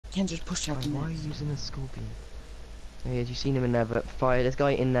Can't just push out. Why are you using a scorpion? Oh, yeah, you seen him in there, but fire. There's a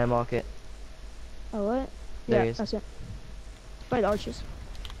guy in there, market. Oh, what? There Yeah, he is. that's it. By the archers.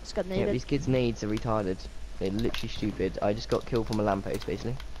 It's got Yeah, naded. these kids' nades are retarded. They're literally stupid. I just got killed from a lamppost,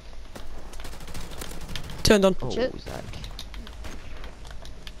 basically. Turned on. Oh, Shit. Zach.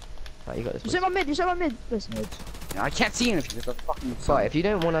 Right, you got this. You said my mid, you said my mid. Listen. I can't see anything. There's a fucking Right, if you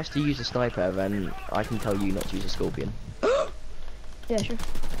don't want us to use a sniper, then I can tell you not to use a scorpion. Yeah, sure.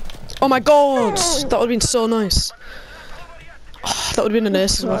 Oh my god! That would have been so nice. Oh, that would have been an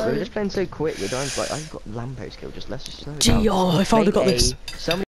ace as Right, well. we're just playing so quick. We're dying. Like, I've got lamppost kill. Let's just slow it Gee, down. oh, if I would have got Make this. Somebody